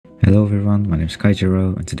Hello everyone, my name is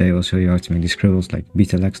Kaijiro, and today I'll show you how to make these scribbles like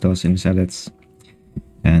Beetlx does in his edits.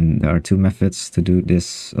 And there are two methods to do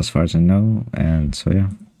this as far as I know, and so yeah.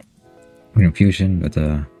 Green Fusion with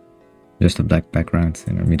just a black background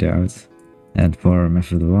and a media out. And for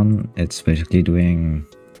method 1, it's basically doing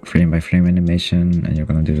frame by frame animation, and you're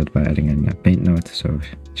gonna do that by adding in a paint node, so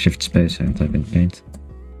shift space and type in paint.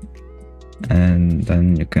 And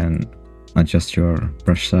then you can adjust your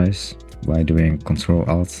brush size by doing Ctrl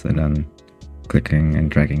Alt and then clicking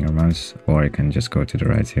and dragging your mouse, or you can just go to the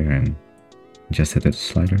right here and adjust it with the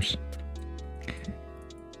sliders.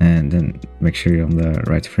 And then make sure you're on the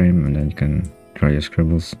right frame, and then you can draw your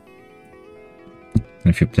scribbles. And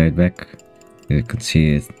if you play it back, you can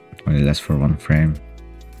see it only lasts for 1 frame.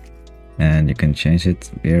 And you can change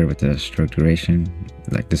it here with the stroke duration.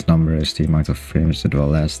 Like this number is the amount of frames it will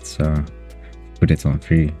last, so put it on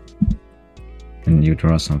 3. And you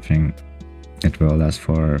draw something, it will last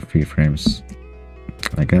for 3 frames,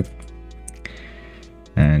 like that.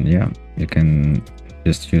 And yeah, you can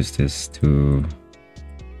just use this to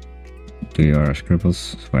do your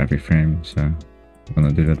scribbles for every frame, so I'm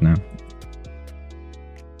gonna do that now.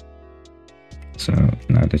 So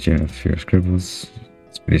now that you have your scribbles,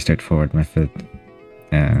 it's a pretty straightforward method.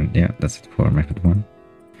 And yeah, that's it for method 1.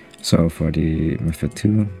 So for the method 2,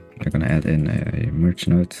 you're gonna add in a merge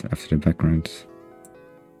node after the background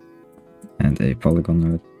and a polygon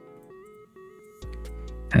node,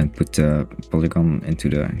 and put the polygon into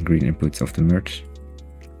the green input of the merge.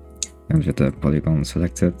 And with the polygon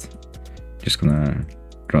selected, just gonna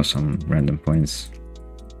draw some random points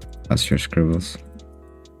as your scribbles.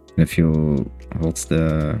 And if you hold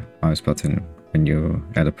the mouse button when you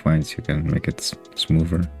add a point, you can make it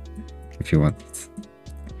smoother if you want it.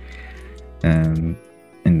 And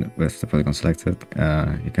with the polygon selected,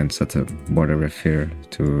 you can set the border width here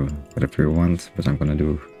to whatever you want, but I'm gonna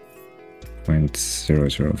do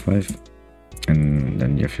 0.005, and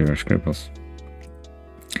then you have your scribbles.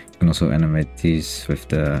 You can also animate these with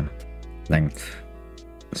the length.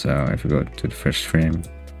 So if you go to the first frame,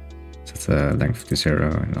 set the length to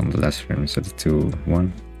 0, and on the last frame set it to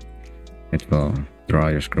 1. It will draw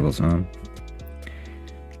your scribbles on.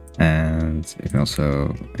 And you can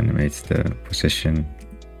also animate the position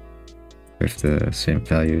with the same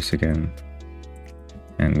values again,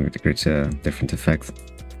 and it creates a different effect.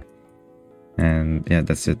 And yeah,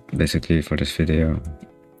 that's it basically for this video.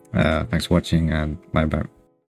 Thanks for watching, and bye bye.